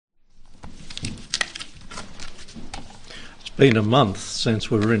been a month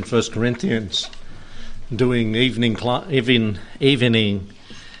since we were in 1 Corinthians doing evening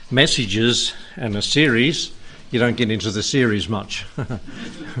messages and a series. You don't get into the series much.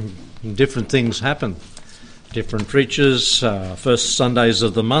 Different things happen. Different preachers, first Sundays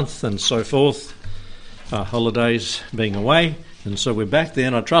of the month and so forth, holidays being away. And so we're back there,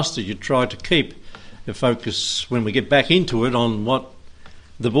 and I trust that you try to keep the focus when we get back into it on what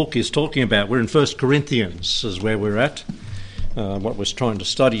the book is talking about. We're in 1 Corinthians is where we're at, what we're trying to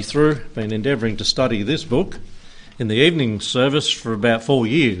study through. Been endeavouring to study this book in the evening service for about 4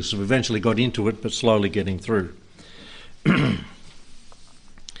 years. We eventually got into it, but slowly getting through.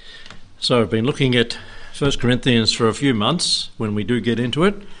 So I've been looking at 1 Corinthians for a few months when we do get into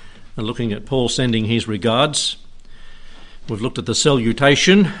it, and looking at Paul sending his regards. We've looked at the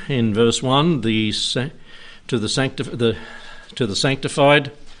salutation in verse 1, to the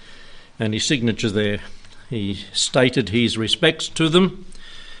sanctified, and his signature there. He stated his respects to them.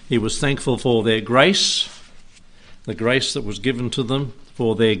 He was thankful for their grace, the grace that was given to them,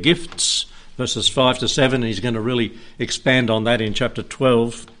 for their gifts, verses 5 to 7. He's going to really expand on that in chapter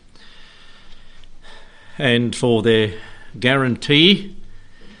 12. And for their guarantee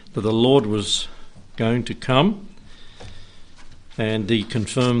that the Lord was going to come. And he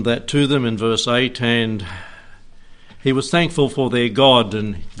confirmed that to them in verse 8, and he was thankful for their God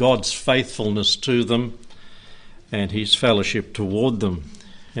and God's faithfulness to them and his fellowship toward them.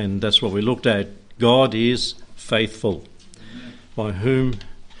 And that's what we looked at. God is faithful, by whom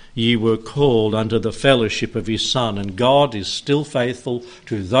ye were called unto the fellowship of his Son. And God is still faithful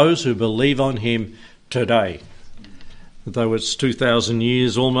to those who believe on him today. Though it's 2,000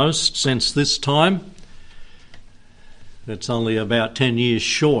 years almost since this time, it's only about 10 years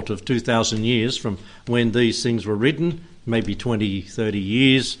short of 2,000 years from when these things were written, maybe 20, 30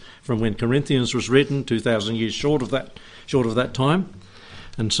 years from when Corinthians was written, 2,000 years short of that time.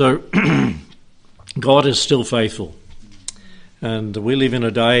 And so God is still faithful. And we live in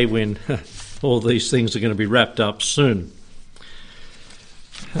a day when all these things are going to be wrapped up soon.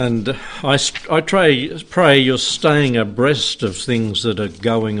 And I pray you're staying abreast of things that are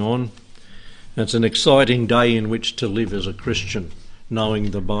going on. It's an exciting day in which to live as a Christian,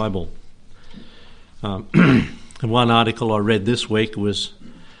 knowing the Bible. One article I read this week was,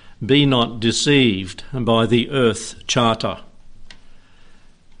 "Be not deceived by the Earth Charter."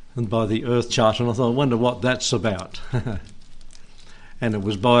 And by the Earth Charter, and I thought, I wonder what that's about. And it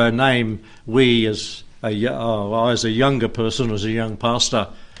was by a name I as a younger person, as a young pastor,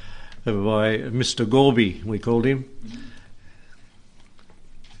 by Mr. Gorby, we called him.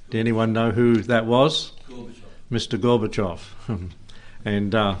 Did anyone know who that was? Gorbachev. Mr. Gorbachev.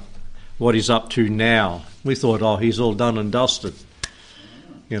 And what he's up to now. We thought, he's all done and dusted.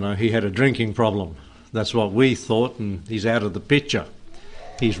 You know, he had a drinking problem. That's what we thought, and he's out of the picture.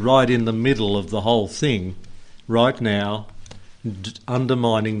 He's right in the middle of the whole thing right now,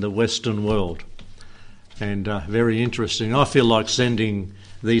 undermining the Western world. And very interesting. I feel like sending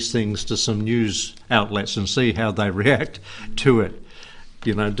these things to some news outlets and see how they react to it.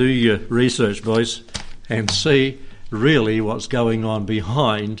 You know, do your research, boys, and see really what's going on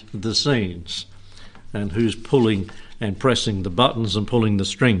behind the scenes and who's pulling and pressing the buttons and pulling the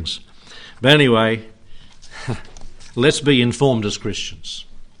strings. But anyway, let's be informed as Christians.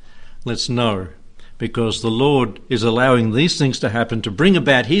 Let's know, because the Lord is allowing these things to happen to bring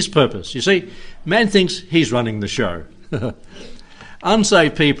about his purpose. You see, man thinks he's running the show.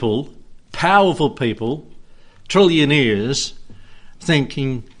 Unsaved people, powerful people, trillionaires,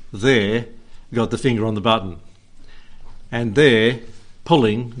 thinking they're got the finger on the button and they're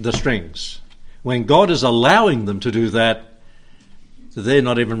pulling the strings. When God is allowing them to do that, they're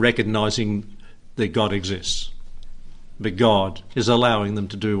not even recognising that God exists. But God is allowing them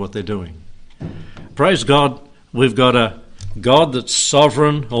to do what they're doing. Praise God, we've got a God that's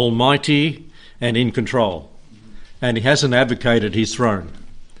sovereign, almighty, and in control. And he hasn't abdicated his throne.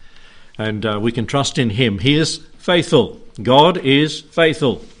 And we can trust in him. He is faithful. God is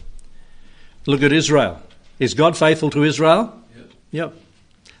faithful. Look at Israel. Is God faithful to Israel? Yep.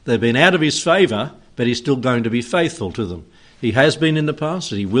 They've been out of his favour, but he's still going to be faithful to them. He has been in the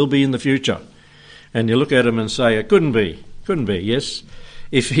past, and he will be in the future. And you look at him and say, it couldn't be. Couldn't be, yes.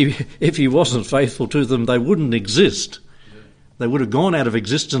 If he wasn't faithful to them, they wouldn't exist. They would have gone out of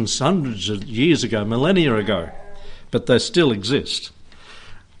existence hundreds of years ago, millennia ago. But they still exist.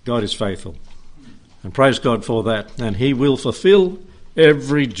 God is faithful. And praise God for that. And he will fulfill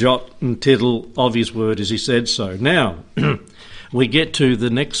every jot and tittle of his word as he said so. Now, we get to the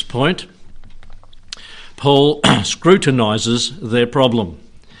next point. Paul scrutinises their problem.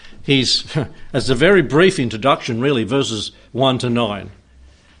 As a very brief introduction, really, verses 1 to 9.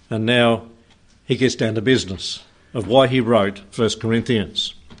 And now he gets down to business of why he wrote 1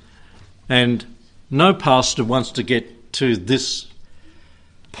 Corinthians. And no pastor wants to get to this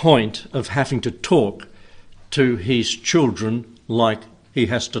point of having to talk to his children like he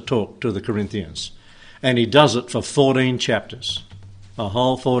has to talk to the Corinthians. And he does it for 14 chapters, a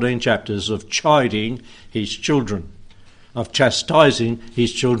whole 14 chapters of chiding his children, of chastising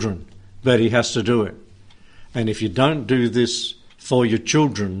his children. But he has to do it. And if you don't do this for your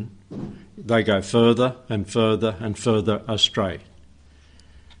children, they go further and further and further astray.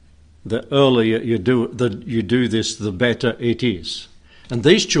 The earlier you do this, the better it is. And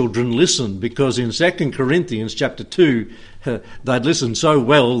these children listened, because in 2 Corinthians chapter 2, they'd listened so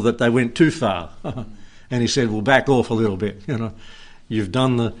well that they went too far. And he said, well, back off a little bit. You've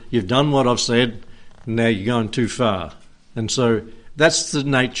done what I've said, now you're going too far. And so that's the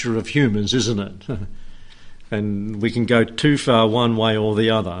nature of humans, isn't it? And we can go too far one way or the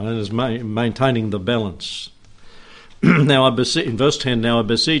other. And it's maintaining the balance. Now, in verse 10, now I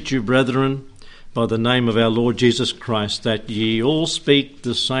beseech you, brethren, by the name of our Lord Jesus Christ, that ye all speak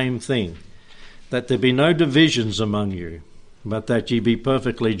the same thing, that there be no divisions among you, but that ye be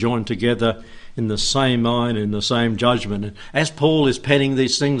perfectly joined together in the same mind, in the same judgment. And as Paul is penning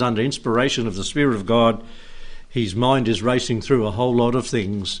these things under inspiration of the Spirit of God, his mind is racing through a whole lot of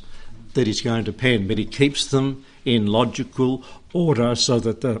things that he's going to pen, but he keeps them in logical order so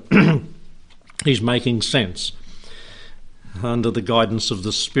that he's making sense under the guidance of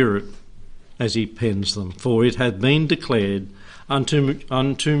the Spirit as he pens them. For it hath been declared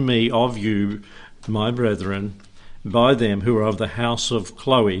unto me of you, my brethren, by them who are of the house of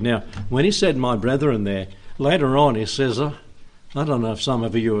Chloe. Now, when he said my brethren there, later on he says, I don't know if some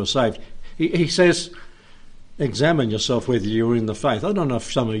of you are saved. He says, examine yourself whether you're in the faith. I don't know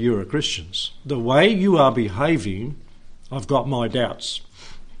if some of you are Christians. The way you are behaving, I've got my doubts.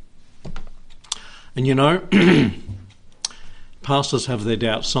 And pastors have their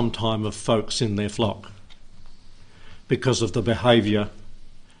doubts sometime of folks in their flock because of the behaviour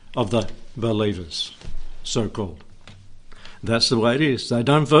of the believers, so-called. That's the way it is. They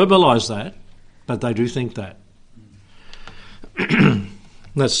don't verbalise that, but they do think that.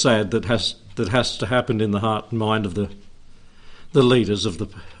 That's sad. That has to happen in the heart and mind of the leaders of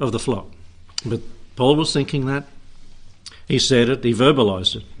the flock. But Paul was thinking that. He said it. He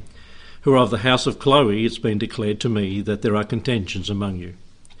verbalised it. Who are of the house of Chloe, it's been declared to me that there are contentions among you.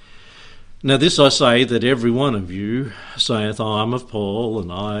 Now this I say, that every one of you saith, I am of Paul,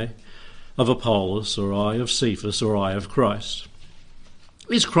 and I of Apollos, or I of Cephas, or I of Christ.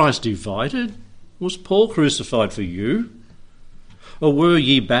 Is Christ divided? Was Paul crucified for you? Or were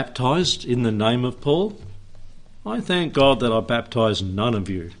ye baptized in the name of Paul? I thank God that I baptized none of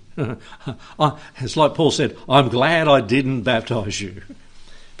you. It's like Paul said, I'm glad I didn't baptize you,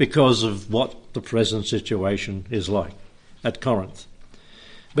 because of what the present situation is like at Corinth.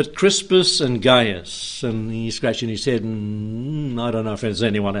 But Crispus and Gaius, and he's scratching his head, and I don't know if there's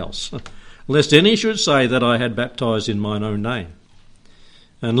anyone else, lest any should say that I had baptized in mine own name.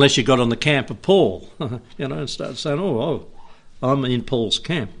 Unless you got on the camp of Paul, and start saying, oh, I'm in Paul's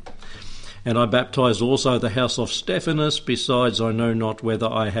camp. And I baptized also the house of Stephanas, besides I know not whether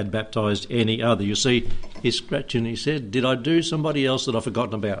I had baptized any other. You see, he's scratching his head. Did I do somebody else that I've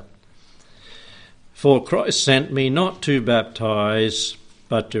forgotten about? For Christ sent me not to baptize,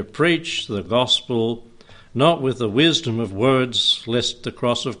 but to preach the gospel, not with the wisdom of words, lest the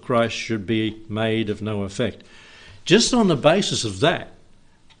cross of Christ should be made of no effect. Just on the basis of that,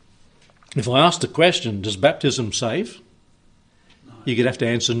 if I asked the question, does baptism save? You're going to have to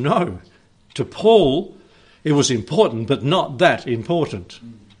answer no. To Paul, it was important, but not that important.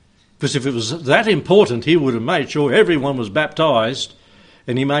 Because if it was that important, he would have made sure everyone was baptised,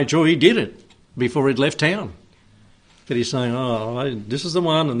 and he made sure he did it before he'd left town. But he's saying, this is the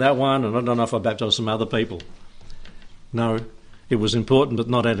one and that one, and I don't know if I baptised some other people. No, it was important, but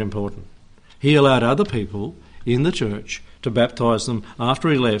not that important. He allowed other people in the church to baptise them after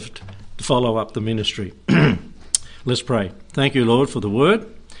he left to follow up the ministry. Let's pray. Thank you, Lord, for the word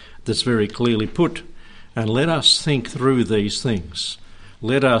that's very clearly put, and let us think through these things.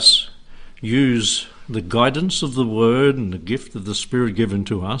 Let us use the guidance of the word and the gift of the Spirit given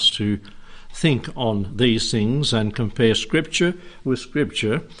to us to think on these things and compare Scripture with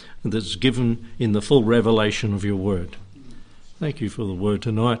Scripture that's given in the full revelation of your word. Thank you for the word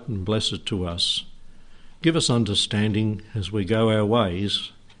tonight, and bless it to us. Give us understanding as we go our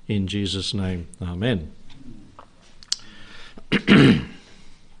ways. In Jesus' name, amen.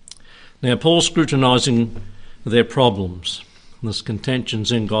 Now, Paul's scrutinising their problems. There's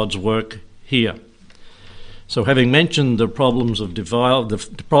contentions in God's work here. So having mentioned the problem of defilement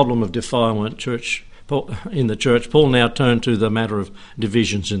in the church, Paul now turned to the matter of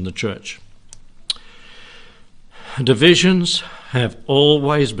divisions in the church. Divisions have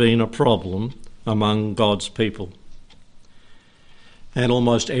always been a problem among God's people. And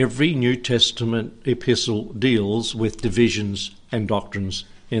almost every New Testament epistle deals with divisions and doctrines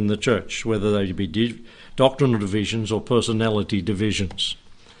in the church, whether they be doctrinal divisions or personality divisions.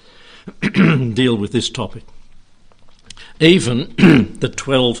 Deal with this topic. Even the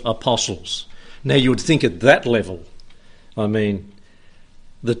 12 apostles. Now you would think at that level,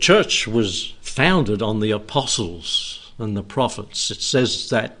 the church was founded on the apostles and the prophets. It says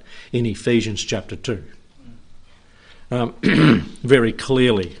that in Ephesians chapter 2. Very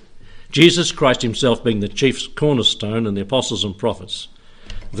clearly. Jesus Christ himself being the chief cornerstone and the apostles and prophets.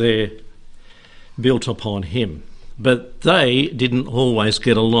 They're built upon him. But they didn't always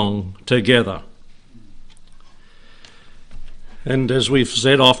get along together. And as we've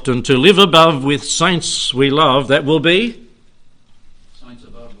said often, to live above with saints we love, that will be saints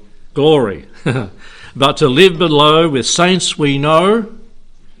above glory. But to live below with saints we know,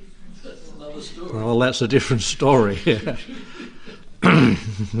 that's another story. Well, that's a different story.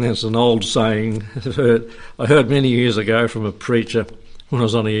 That's an old saying I heard many years ago from a preacher when I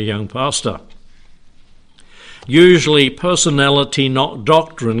was only a young pastor. Usually personality, not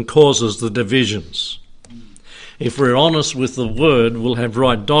doctrine, causes the divisions. If we're honest with the word, we'll have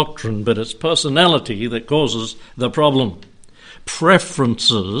right doctrine, but it's personality that causes the problem.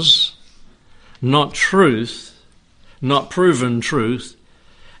 Preferences, not truth, not proven truth,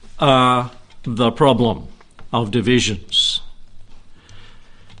 are the problem of divisions.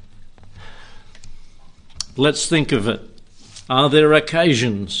 Let's think of it. Are there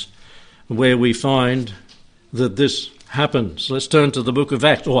occasions where we find that this happens? Let's turn to the book of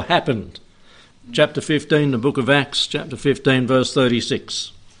Acts, or happened. Chapter 15, the book of Acts, chapter 15, verse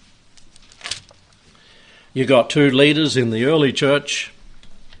 36. You got two leaders in the early church.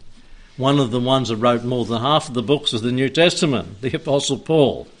 One of the ones that wrote more than half of the books of the New Testament, the Apostle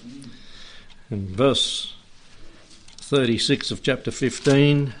Paul. In verse 36 of chapter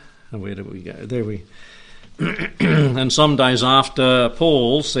 15, and where do we go? There we And some days after,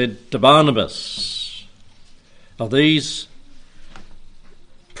 Paul said to Barnabas, are these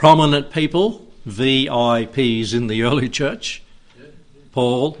prominent people, VIPs in the early church?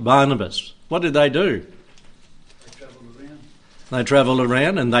 Paul, Barnabas. What did they do? They travelled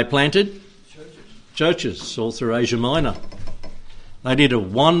around and they planted churches all through Asia Minor. They did a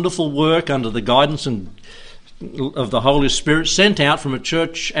wonderful work under the guidance of the Holy Spirit, sent out from a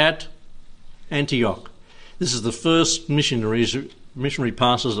church at Antioch. This is the first missionary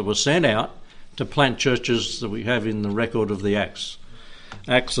pastors that were sent out to plant churches that we have in the record of the Acts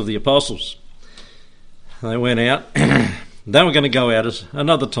of the Apostles. They went out. They were going to go out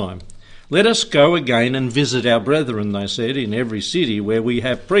another time. Let us go again and visit our brethren, they said, in every city where we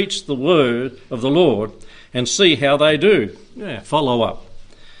have preached the word of the Lord, and see how they do. Follow up.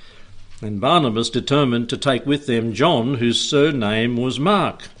 And Barnabas determined to take with them John, whose surname was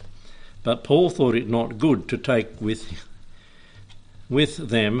Mark. But Paul thought it not good to take with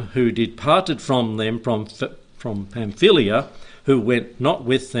them who departed from them from Pamphylia, who went not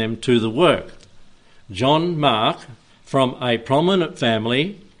with them to the work. John Mark, from a prominent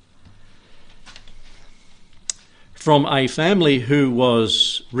family, from a family who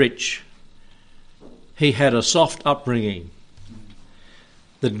was rich. He had a soft upbringing.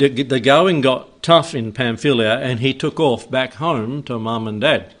 The going got tough in Pamphylia, and he took off back home to mum and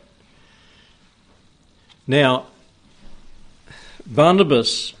dad. Now,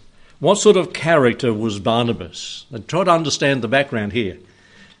 Barnabas, what sort of character was Barnabas? Try to understand the background here.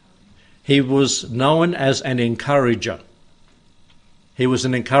 He was known as an encourager. He was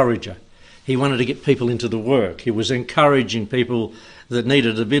an encourager. He wanted to get people into the work. He was encouraging people that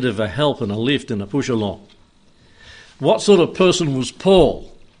needed a bit of a help and a lift and a push along. What sort of person was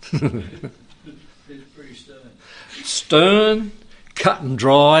Paul? Pretty stern. Stern, cut and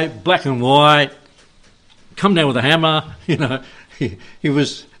dry, black and white, come down with a hammer, He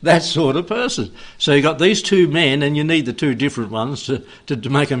was that sort of person. So you got these two men, and you need the two different ones to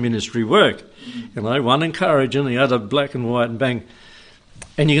make a ministry work. One encouraging, the other black and white and bang.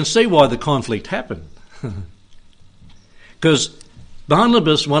 And you can see why the conflict happened. Because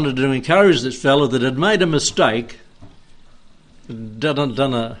Barnabas wanted to encourage this fellow that had made a mistake, done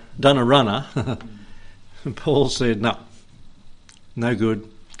a runner. And Paul said, no good,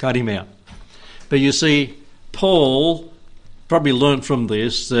 cut him out. But you see, Paul probably learned from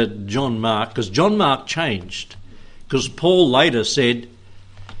this that John Mark, because John Mark changed, because Paul later said,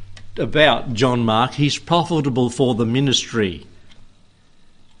 about John Mark, he's profitable for the ministry.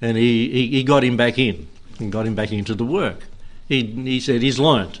 And he got him back in and got him back into the work. He said he's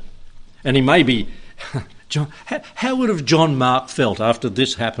learnt. And he may be... how would have John Mark felt after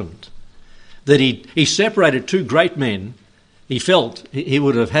this happened? That he separated two great men. He felt he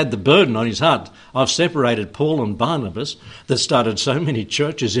would have had the burden on his heart. I've separated Paul and Barnabas that started so many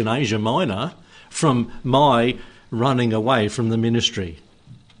churches in Asia Minor from my running away from the ministry.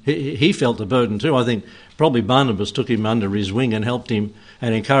 He felt the burden too. I think probably Barnabas took him under his wing and helped him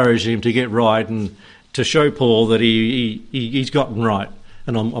and encouraged him to get right and to show Paul that he's gotten right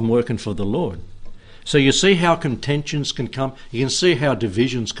and I'm working for the Lord. So you see how contentions can come. You can see how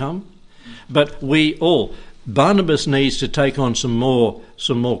divisions come. But Barnabas needs to take on some more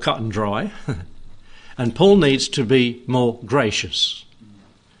cut and dry, and Paul needs to be more gracious,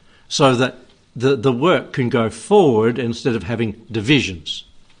 so that the work can go forward instead of having divisions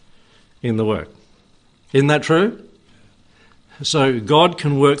in the work. Isn't that true? So God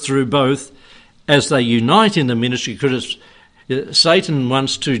can work through both as they unite in the ministry, because Satan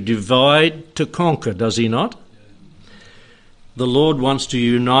wants to divide to conquer, does he not? The Lord wants to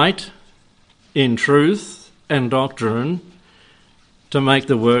unite in truth and doctrine to make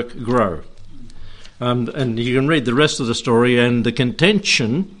the work grow. And you can read the rest of the story, and the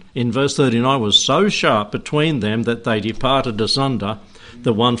contention in verse 39 was so sharp between them that they departed asunder,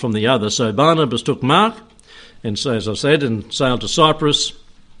 the one from the other. So Barnabas took Mark, and so, as I said, and sailed to Cyprus,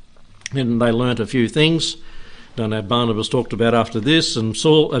 and they learnt a few things. Don't know, Barnabas talked about after this, and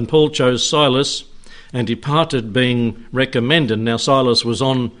Paul chose Silas and departed, being recommended. Now Silas was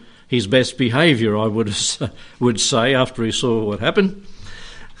on his best behaviour, I would say, after he saw what happened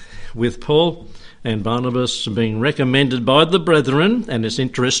with Paul, and Barnabas being recommended by the brethren. And it's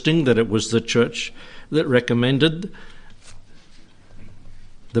interesting that it was the church that recommended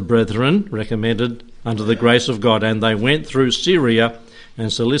the brethren, recommended under the grace of God, and they went through Syria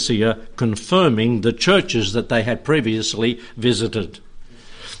and Cilicia, confirming the churches that they had previously visited.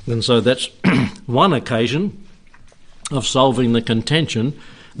 And so that's one occasion of solving the contention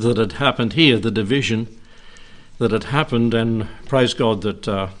that had happened here, the division that had happened, and praise God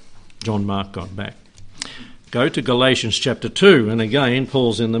that John Mark got back. Go to Galatians chapter 2, and again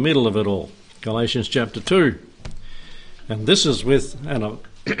Paul's in the middle of it all. Galatians chapter 2, and this is with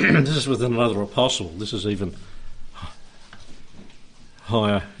another apostle. This is even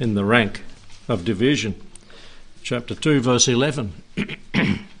higher in the rank of division. Chapter 2, verse 11.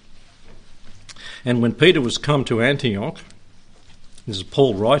 And when Peter was come to Antioch, this is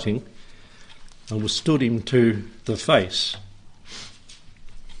Paul writing, and withstood him to the face.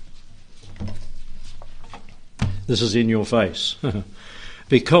 This is in your face.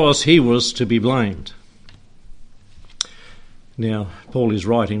 Because he was to be blamed. Now, Paul is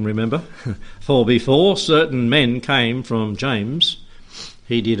writing, remember? For before certain men came from James,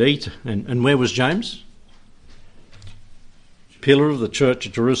 he did eat. And where was James? Pillar of the church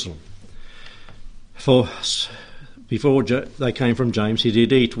at Jerusalem. For before they came from James, he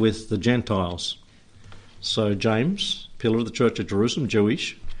did eat with the Gentiles. So James, pillar of the church at Jerusalem,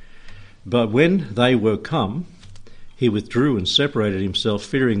 Jewish. But when they were come, he withdrew and separated himself,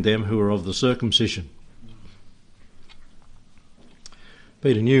 fearing them who were of the circumcision.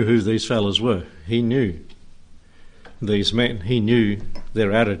 Peter knew who these fellows were. He knew these men. He knew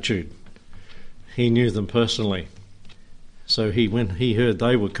their attitude. He knew them personally. So when he heard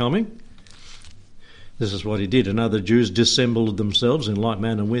they were coming, this is what he did. And other Jews dissembled themselves in like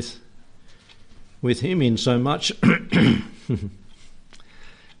manner with him, in so much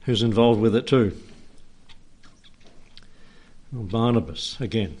who's involved with it too. Barnabas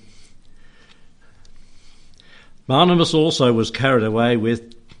again. Barnabas also was carried away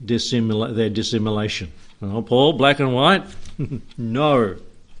with their dissimulation. Oh, Paul, black and white? No.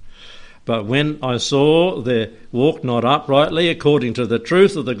 But when I saw they walked not uprightly according to the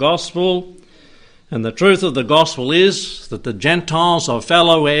truth of the gospel, and the truth of the gospel is that the Gentiles are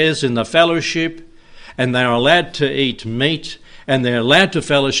fellow heirs in the fellowship, and they are allowed to eat meat, and they're allowed to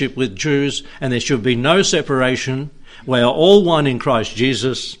fellowship with Jews, and there should be no separation. We are all one in Christ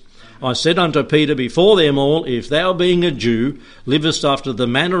Jesus. I said unto Peter before them all, if thou being a Jew livest after the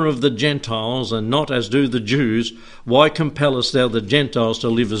manner of the Gentiles, and not as do the Jews, why compellest thou the Gentiles to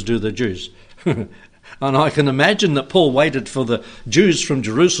live as do the Jews? And I can imagine that Paul waited for the Jews from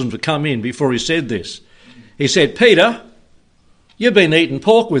Jerusalem to come in before he said this. He said, Peter, you've been eating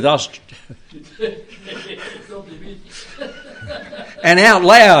pork with us. And out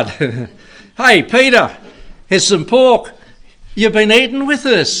loud, hey, Peter, here's some pork. You've been eating with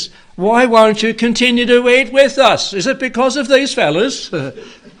us. Why won't you continue to eat with us? Is it because of these fellas?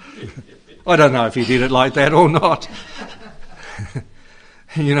 I don't know if he did it like that or not.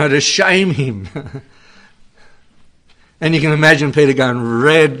 To shame him. And you can imagine Peter going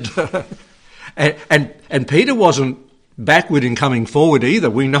red. and Peter wasn't backward in coming forward either.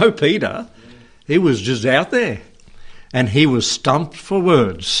 We know Peter. He was just out there. And he was stumped for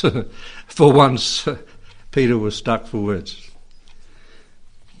words. For once, Peter was stuck for words.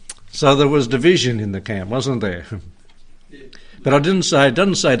 So there was division in the camp, wasn't there? But it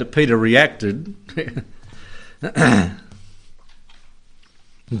doesn't say that Peter reacted. But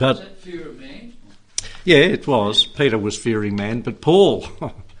was that fear of man? Yeah, it was. Peter was fearing man, but Paul.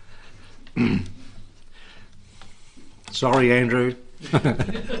 Sorry, Andrew.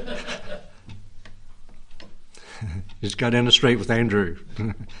 Just go down the street with Andrew,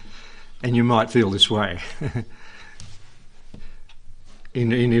 and you might feel this way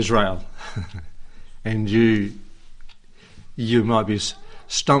in Israel, and you might be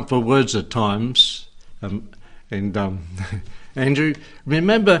stumped for words at times. Andrew,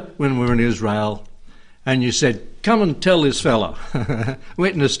 remember when we were in Israel, and you said, "Come and tell this fella,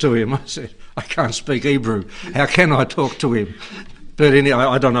 witness to him." I said, "I can't speak Hebrew. How can I talk to him?" But anyway,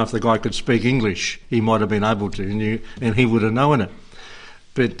 I don't know if the guy could speak English. He might have been able to, and he would have known it.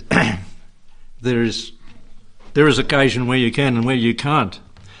 But there is occasion where you can and where you can't.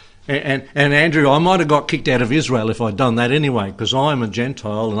 And Andrew, I might have got kicked out of Israel if I'd done that anyway, because I'm a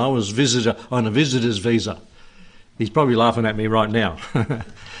Gentile and I was on a visitor's visa. He's probably laughing at me right now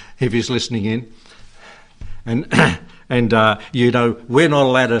if he's listening in. And we're not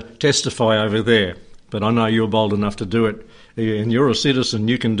allowed to testify over there, but I know you're bold enough to do it. And you're a citizen,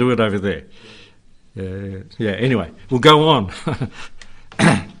 you can do it over there. Anyway, we'll go on.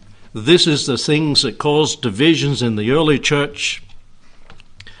 This is the things that caused divisions in the early church.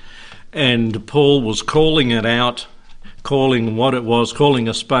 And Paul was calling it out, calling what it was, calling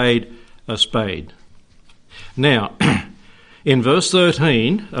a spade a spade. Now, in verse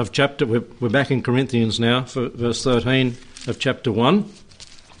 13 of chapter, we're back in Corinthians now, for verse 13 of chapter 1.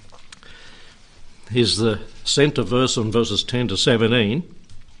 Here's the centre verse on verses 10 to 17.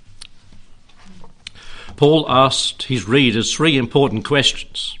 Paul asked his readers 3 important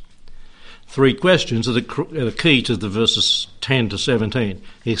questions. 3 questions that are key to the verses 10 to 17.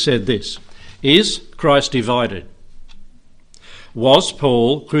 He said this: Is Christ divided? Was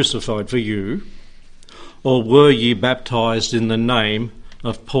Paul crucified for you? Or were ye baptized in the name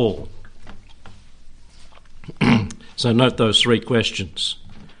of Paul? So note those 3 questions.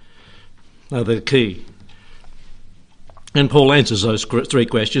 They're key. And Paul answers those 3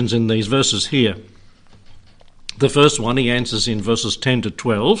 questions in these verses here. The first one he answers in verses 10 to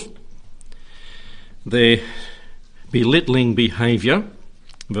 12. Their belittling behaviour,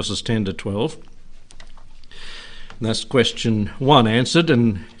 verses 10 to 12. And that's question 1 answered.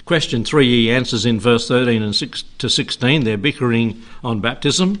 And question 3 he answers in verse 13 and 6 to 16. They're bickering on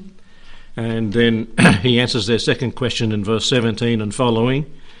baptism. And then he answers their second question in verse 17 and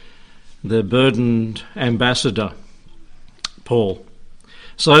following. The burdened ambassador, Paul.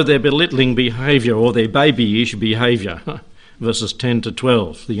 So their belittling behaviour, or their babyish behaviour, verses 10 to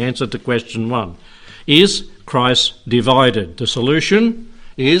 12. The answer to question 1. Is Christ divided? The solution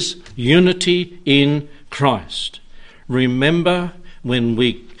is unity in Christ. Remember, when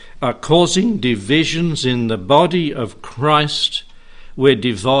we are causing divisions in the body of Christ, we're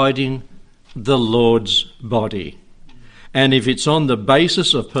dividing the Lord's body. And if it's on the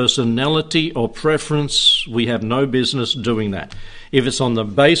basis of personality or preference, we have no business doing that. If it's on the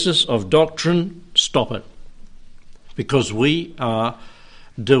basis of doctrine, stop it. Because we are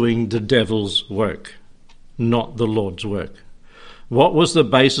doing the devil's work, not the Lord's work. What was the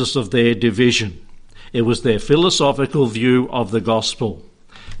basis of their division? It was their philosophical view of the gospel.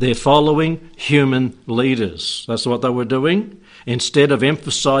 They're following human leaders. That's what they were doing. Instead of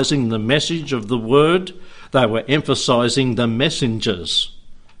emphasising the message of the word, they were emphasising the messengers,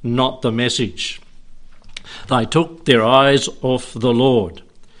 not the message. They took their eyes off the Lord.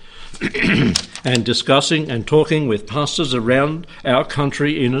 And discussing and talking with pastors around our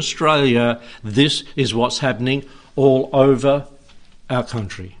country in Australia, this is what's happening all over our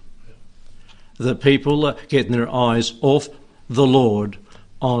country. The people are getting their eyes off the Lord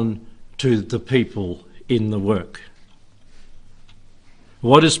on to the people in the work.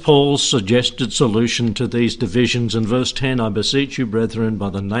 What is Paul's suggested solution to these divisions? In verse 10, I beseech you, brethren,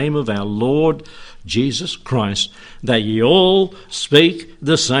 by the name of our Lord Jesus Christ, that ye all speak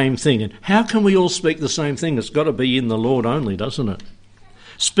the same thing. And how can we all speak the same thing? It's got to be in the Lord only, doesn't it?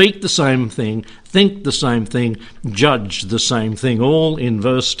 Speak the same thing, think the same thing, judge the same thing, all in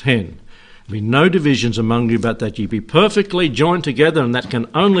verse 10. Be no divisions among you, but that ye be perfectly joined together, and that can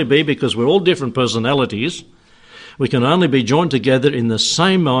only be because we're all different personalities. We can only be joined together in the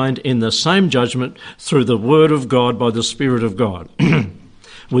same mind, in the same judgment, through the Word of God, by the Spirit of God.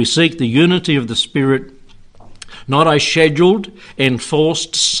 We seek the unity of the Spirit, not a scheduled,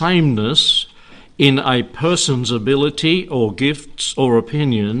 enforced sameness in a person's ability or gifts or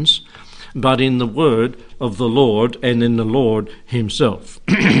opinions, but in the Word of the Lord and in the Lord Himself.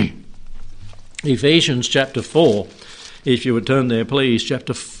 Ephesians chapter 4, if you would turn there please,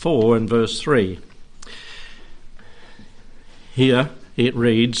 chapter 4 and verse 3. Here it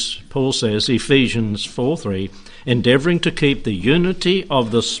reads, Paul says, Ephesians 4:3, endeavouring to keep the unity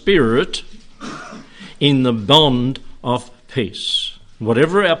of the Spirit in the bond of peace.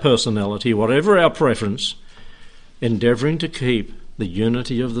 Whatever our personality, whatever our preference, endeavouring to keep the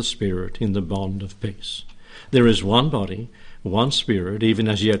unity of the Spirit in the bond of peace. There is one body, one Spirit, even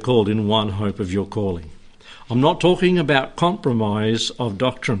as ye are called in one hope of your calling. I'm not talking about compromise of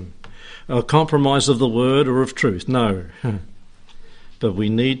doctrine, or compromise of the word or of truth, no. But we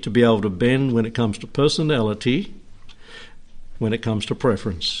need to be able to bend when it comes to personality, when it comes to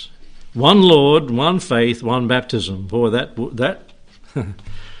preference. One Lord, one faith, one baptism. Boy, that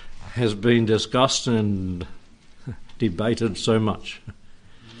has been discussed and debated so much.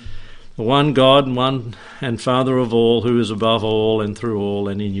 One God, one and Father of all, who is above all and through all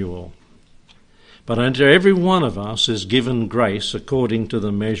and in you all. But unto every one of us is given grace according to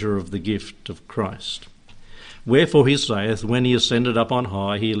the measure of the gift of Christ. Wherefore he saith, when he ascended up on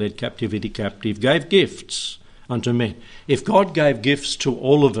high, he led captivity captive, gave gifts unto men. If God gave gifts to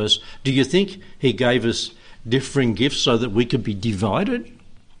all of us, do you think he gave us differing gifts so that we could be divided?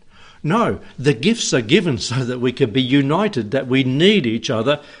 No, the gifts are given so that we could be united, that we need each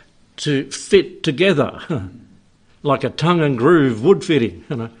other to fit together, like a tongue and groove wood fitting,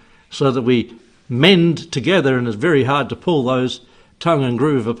 so that we mend together, and it's very hard to pull those tongue and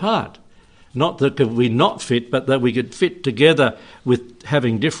groove apart. Not that could we not fit, but that we could fit together with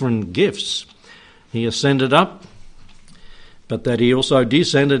having different gifts. He ascended up, but that he also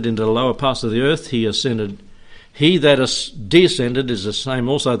descended into the lower parts of the earth. He ascended. He that descended is the same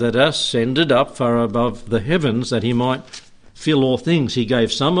also that ascended up far above the heavens, that he might fill all things. He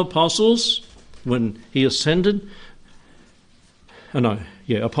gave some apostles when he ascended.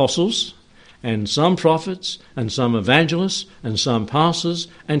 Apostles, and some prophets, and some evangelists, and some pastors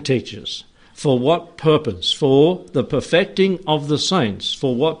and teachers. For what purpose? For the perfecting of the saints.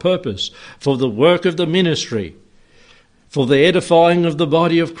 For what purpose? For the work of the ministry, for the edifying of the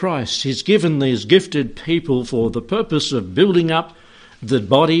body of Christ. He's given these gifted people for the purpose of building up the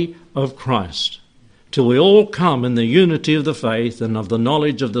body of Christ, till we all come in the unity of the faith and of the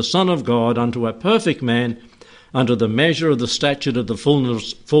knowledge of the Son of God unto a perfect man, unto the measure of the stature of the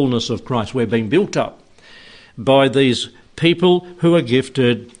fullness of Christ. We're being built up by these people who are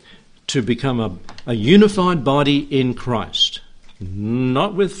gifted to become a unified body in Christ,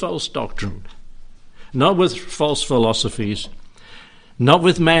 not with false doctrine, not with false philosophies, not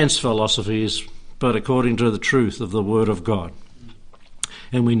with man's philosophies, but according to the truth of the Word of God.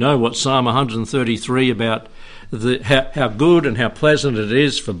 And we know what Psalm 133 about how good and how pleasant it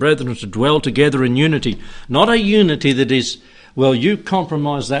is for brethren to dwell together in unity. Not a unity that is, well, you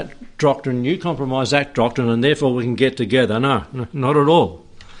compromise that doctrine, you compromise that doctrine, and therefore we can get together. No, not at all.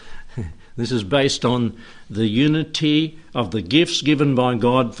 This is based on the unity of the gifts given by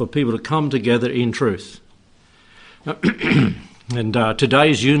God for people to come together in truth. And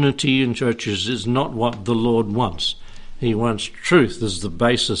today's unity in churches is not what the Lord wants. He wants truth as the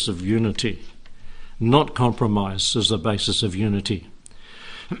basis of unity, not compromise as the basis of unity.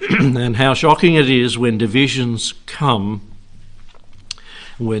 And how shocking it is when divisions come,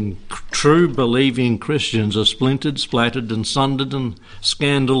 when true believing Christians are splintered, splattered and sundered, and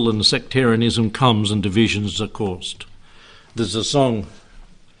scandal and sectarianism comes and divisions are caused. There's a song,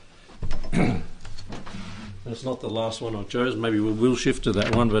 that's not the last one I chose, maybe we will shift to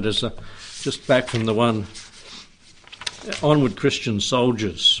that one, but it's just back from the one, Onward Christian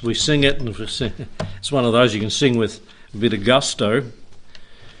Soldiers. We sing it, and it's one of those you can sing with a bit of gusto.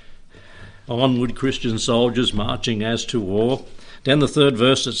 Onward Christian soldiers marching as to war. Down the third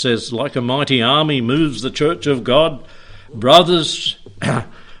verse it says, like a mighty army moves the church of God. Brothers,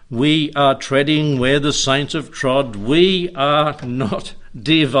 we are treading where the saints have trod. We are not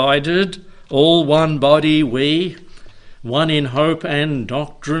divided. All one body we. One in hope and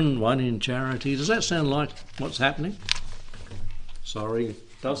doctrine, one in charity. Does that sound like what's happening? Sorry,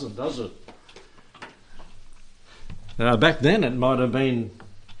 it doesn't, does it? Back then it might have been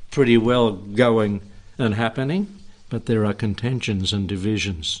pretty well going and happening, but there are contentions and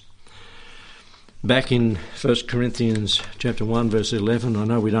divisions. Back in 1 Corinthians chapter 1 verse 11, I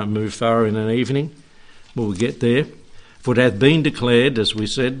know we don't move far in an evening, but we'll get there. For it hath been declared, as we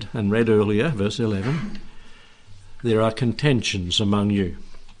said and read earlier, verse 11, there are contentions among you.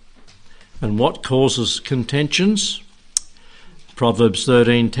 And what causes contentions? Proverbs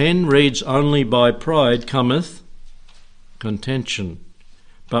 13:10 reads, only by pride cometh contention,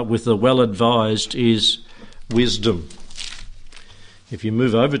 but with the well-advised is wisdom. If you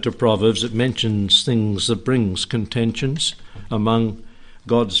move over to Proverbs, it mentions things that brings contentions among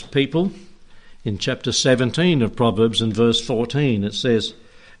God's people. In chapter 17 of Proverbs, in verse 14, it says,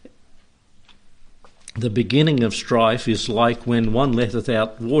 the beginning of strife is like when one letteth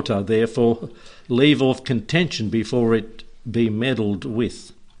out water, therefore leave off contention before it be meddled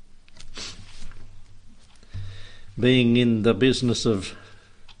with. Being in the business of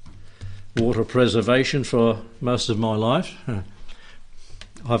water preservation for most of my life,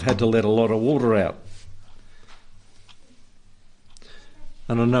 I've had to let a lot of water out.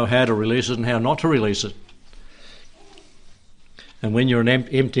 And I know how to release it and how not to release it. And when you're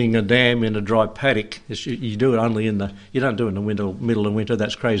emptying a dam in a dry paddock, you do it only you don't do it in the middle of winter,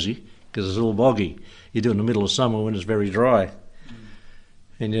 that's crazy, because it's all boggy. You do it in the middle of summer when it's very dry.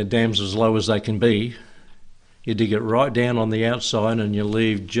 And your dam's as low as they can be. You dig it right down on the outside and you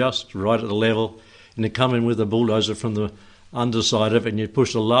leave just right at the level, and you come in with a bulldozer from the underside of it and you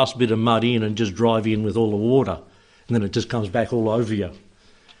push the last bit of mud in and just drive in with all the water, and then it just comes back all over you.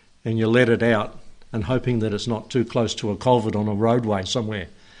 And you let it out and hoping that it's not too close to a culvert on a roadway somewhere.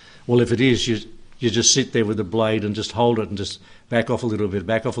 Well, if it is, you just sit there with the blade and just hold it and just back off a little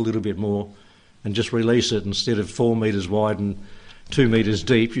bit more, and just release it. Instead of 4 metres wide and 2 metres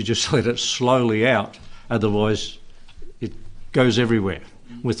deep, you just let it slowly out. Otherwise, it goes everywhere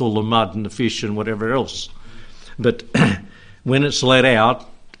with all the mud and the fish and whatever else. But when it's let out,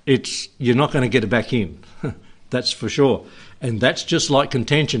 you're not going to get it back in. That's for sure. And that's just like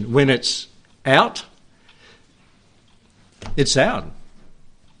contention. When it's out, it's out.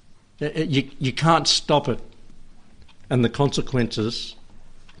 You can't stop it. And the consequences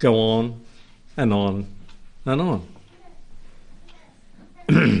go on and on and on.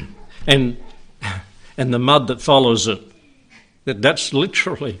 and the mud that follows it, that's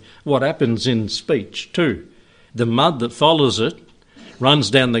literally what happens in speech too. The mud that follows it runs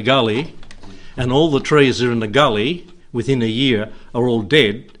down the gully, and all the trees that are in the gully within a year are all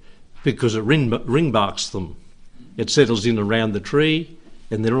dead because it ring barks them. It settles in around the tree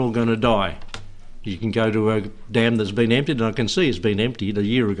and they're all going to die. You can go to a dam that's been emptied, and I can see it's been emptied a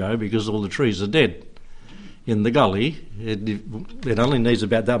year ago because all the trees are dead. In the gully, it only needs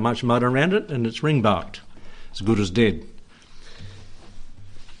about that much mud around it and it's ring barked. As good as dead.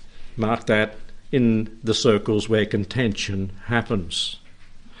 Mark that in the circles where contention happens.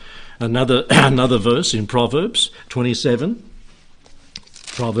 Another verse in Proverbs 27.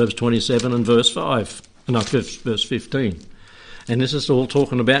 Proverbs 27 and verse 15. And this is all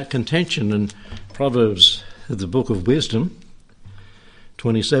talking about contention. And Proverbs, the book of wisdom,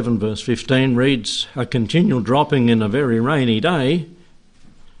 27 verse 15 reads, a continual dropping in a very rainy day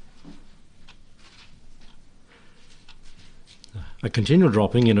and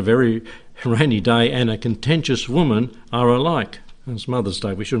a contentious woman are alike. It's Mother's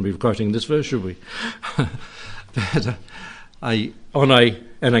Day. We shouldn't be quoting this verse, should we? But a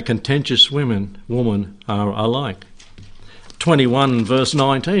contentious woman are alike. 21 verse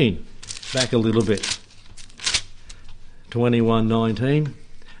 19. Back a little bit. 21:19.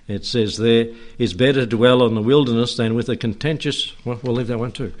 It says there, it's better to dwell in the wilderness than with a contentious... Well, we'll leave that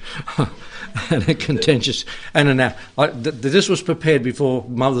one too. And a contentious... this was prepared before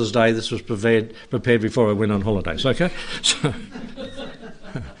Mother's Day. This was prepared before I went on holidays, okay? So,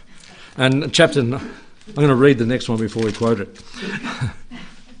 and I'm going to read the next one before we quote it.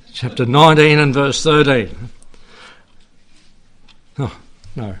 Chapter 19 and verse 13. Oh,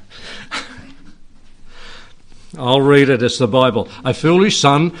 no. I'll read it as the Bible. A foolish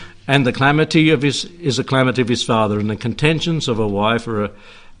son and the calamity of is a calamity of his father, and the contentions of a wife are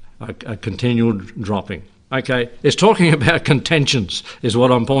a continual dropping. Okay, it's talking about contentions is what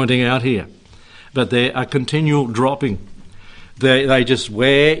I'm pointing out here. But they're a continual dropping. They just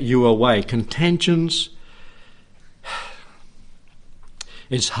wear you away. Contentions,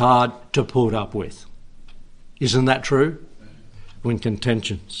 it's hard to put up with. Isn't that true? When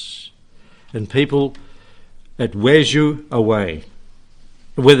contentions. And people... it wears you away.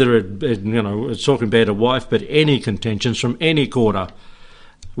 Whether it's talking about a wife, but any contentions from any quarter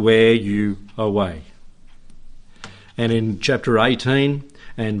wear you away. And in chapter 18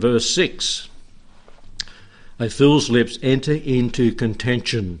 and verse 6, a fool's lips enter into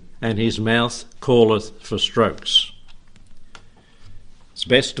contention, and his mouth calleth for strokes. It's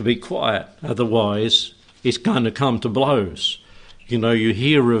best to be quiet, otherwise it's going to come to blows. You know, you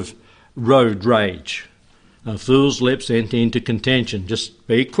hear of road rage. A fool's lips enter into contention. Just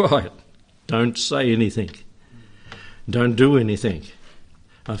be quiet. Don't say anything. Don't do anything.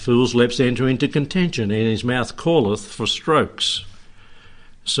 A fool's lips enter into contention, and his mouth calleth for strokes.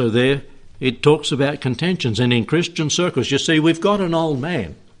 So there it talks about contentions. And in Christian circles, you see, we've got an old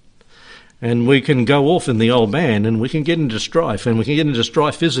man. And we can go off in the old man, and we can get into strife, and we can get into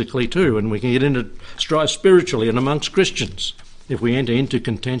strife physically too, and we can get into strife spiritually and amongst Christians if we enter into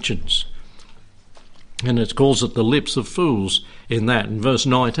contentions. And it calls it the lips of fools in that. In verse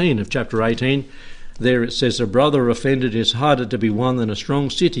 19 of chapter 18, there it says, a brother offended is harder to be won than a strong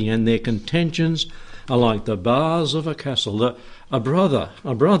city, and their contentions are like the bars of a castle. A brother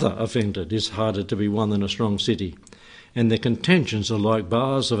offended is harder to be won than a strong city, and their contentions are like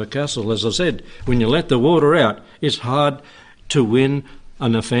bars of a castle. As I said, when you let the water out, it's hard to win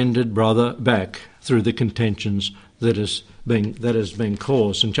an offended brother back through the contentions that has been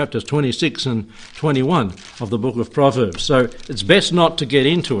caused in chapters 26 and 21 of the book of Proverbs. So it's best not to get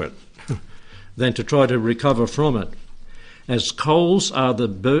into it than to try to recover from it. As coals are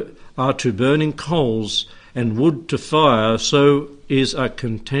to burning coals and wood to fire, so is a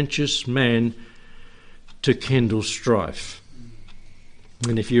contentious man to kindle strife.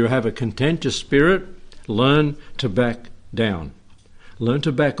 And if you have a contentious spirit, learn to back down. Learn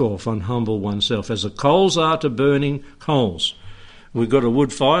to back off and humble oneself. As the coals are to burning coals. We've got a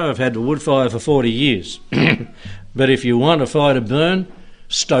wood fire. I've had a wood fire for 40 years. But if you want a fire to burn,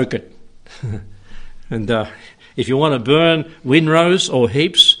 stoke it. And if you want to burn windrows or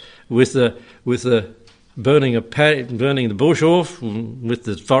heaps with the burning the bush off with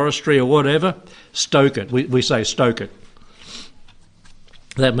the forestry or whatever, stoke it. We say stoke it.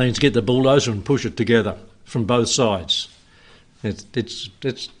 That means get the bulldozer and push it together from both sides.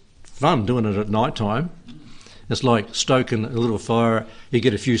 It's fun doing it at night time. It's like stoking a little fire. You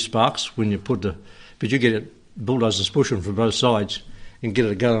get a few sparks when you but you get it bulldozers pushing from both sides and get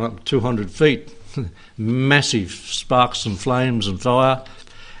it going up 200 feet. Massive sparks and flames and fire,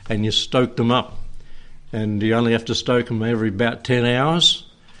 and you stoke them up. And you only have to stoke them every about 10 hours,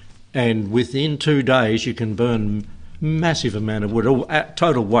 and within 2 days you can burn massive amount of wood, at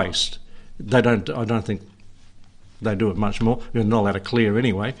total waste. I don't think they do it much more. You're not allowed to clear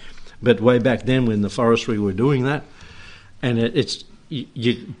anyway. But way back then when the forestry were doing that, and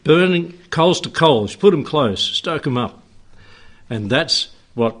you're burning coals to coals, put them close, stoke them up. And that's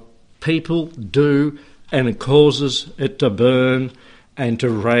what people do, and it causes it to burn and to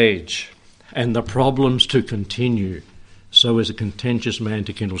rage, and the problems to continue. So is a contentious man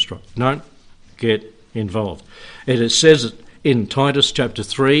to kindle strife. Don't get involved. And it says it in Titus chapter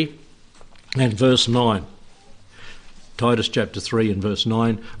 3 and verse 9. Titus chapter 3 and verse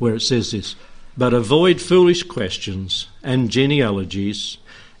 9, where it says this, but avoid foolish questions and genealogies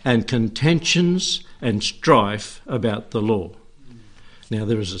and contentions and strife about the law. Now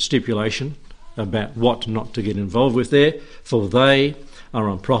there is a stipulation about what not to get involved with there, for they are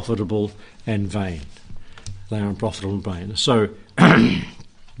unprofitable and vain. They are unprofitable and vain. So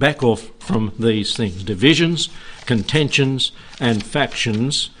back off from these things. Divisions, contentions and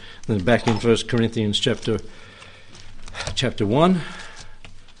factions. Then back in 1 Corinthians chapter 1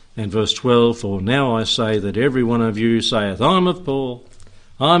 and verse 12, for now I say that every one of you saith, I'm of Paul,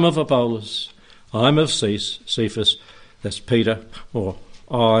 I'm of Apollos, I'm of Cephas, that's Peter, or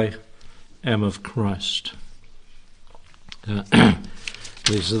I am of Christ.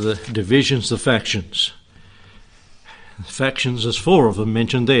 These are the divisions, the factions. Factions, there's 4 of them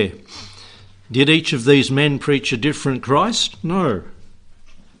mentioned there. Did each of these men preach a different Christ? No.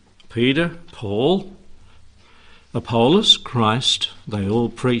 Peter, Paul, Apollos, Christ, they all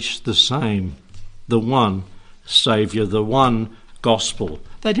preached the same, the one Saviour, the one gospel.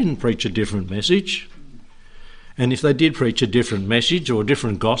 They didn't preach a different message. And if they did preach a different message or a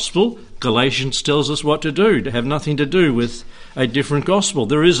different gospel, Galatians tells us what to do, to have nothing to do with a different gospel.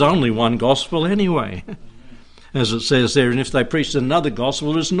 There is only one gospel anyway, as it says there. And if they preached another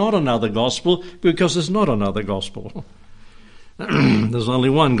gospel, it's not another gospel because there's not another gospel. There's only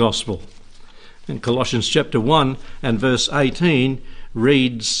one gospel. And Colossians chapter 1 and verse 18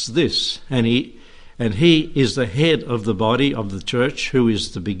 reads this, and he is the head of the body of the church, who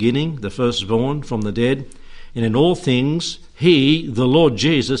is the beginning, the firstborn from the dead. And in all things, he, the Lord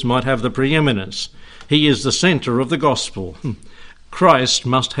Jesus, might have the preeminence. He is the centre of the gospel. Christ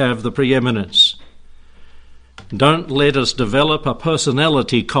must have the preeminence. Don't let us develop a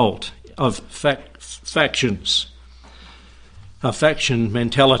personality cult of factions. a faction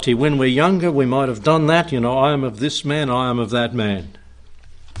mentality. When we're younger, we might have done that. I am of this man, I am of that man.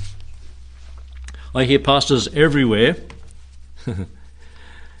 I hear pastors everywhere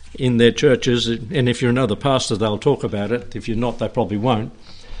in their churches, and if you're another pastor, they'll talk about it. If you're not, they probably won't.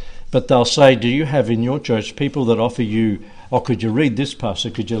 But they'll say, do you have in your church people that offer you, could you read this, pastor?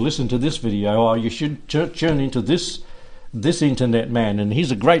 Could you listen to this video? You should tune into this internet man, and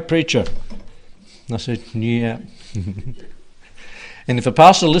he's a great preacher. I said, yeah. And if a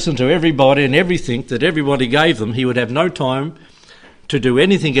pastor listened to everybody and everything that everybody gave them, he would have no time to do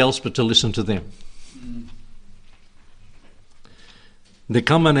anything else but to listen to them. They're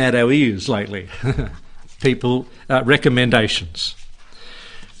coming at our ears lately. People, recommendations.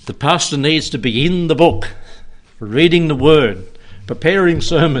 The pastor needs to be in the book, reading the word, preparing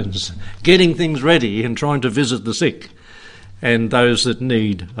sermons, getting things ready and trying to visit the sick and those that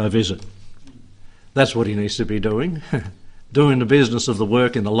need a visit. That's what he needs to be doing, doing the business of the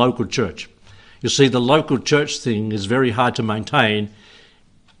work in the local church. You see, the local church thing is very hard to maintain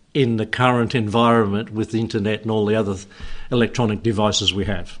in the current environment with the internet and all the other electronic devices we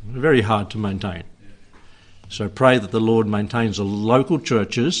have. Very hard to maintain. So pray that the Lord maintains the local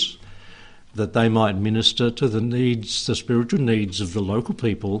churches, that they might minister to the needs, the spiritual needs of the local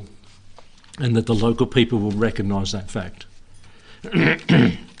people, and that the local people will recognise that fact.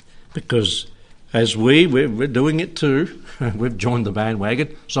 Because as we're doing it too. We've joined the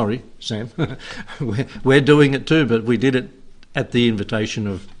bandwagon. Sorry, Sam. We're doing it too, but we did it at the invitation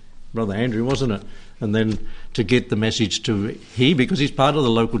of Brother Andrew, wasn't it? And then to get the message to because he's part of the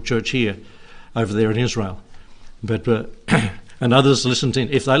local church here, over there in Israel. But and others listen in.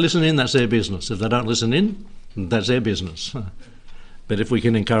 If they listen in, that's their business. If they don't listen in, that's their business. But if we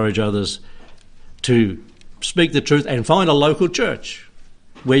can encourage others to speak the truth and find a local church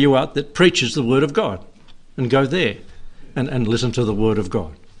where you are that preaches the word of God, and go there and listen to the word of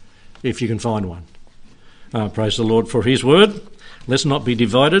God, if you can find one. Praise the Lord for his word. Let's not be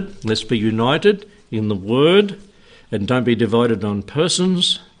divided. Let's be united in the word, and don't be divided on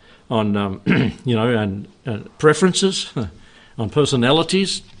persons, on and preferences, on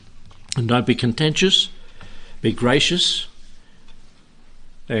personalities, and don't be contentious. Be gracious,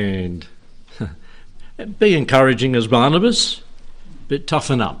 and be encouraging as Barnabas, but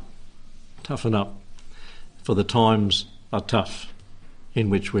toughen up, for the times are tough in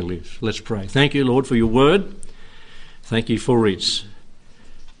which we live. Let's pray. Thank you, Lord, for your word. Thank you for its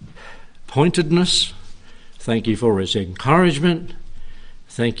pointedness. Thank you for its encouragement.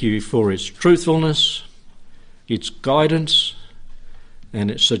 Thank you for its truthfulness, its guidance,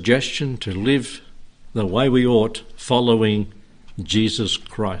 and its suggestion to live the way we ought, following Jesus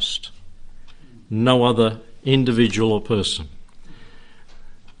Christ. No other individual or person.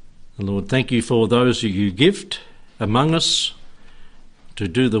 Lord, thank you for those who you gift among us to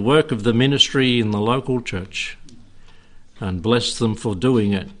do the work of the ministry in the local church, and bless them for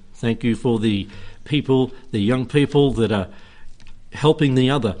doing it. Thank you for the people, the young people that are helping the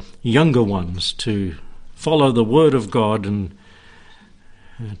other younger ones to follow the word of God and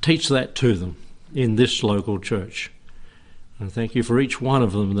teach that to them in this local church. And thank you for each one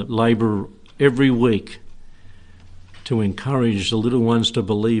of them that labour every week to encourage the little ones to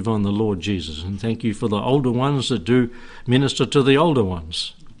believe on the Lord Jesus. And thank you for the older ones that do minister to the older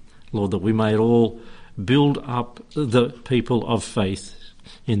ones. Lord, that we may all build up the people of faith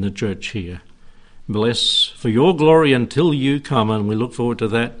in the church here. Bless for your glory until you come, and we look forward to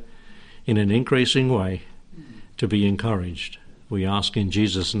that in an increasing way, to be encouraged. We ask in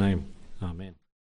Jesus' name. Amen.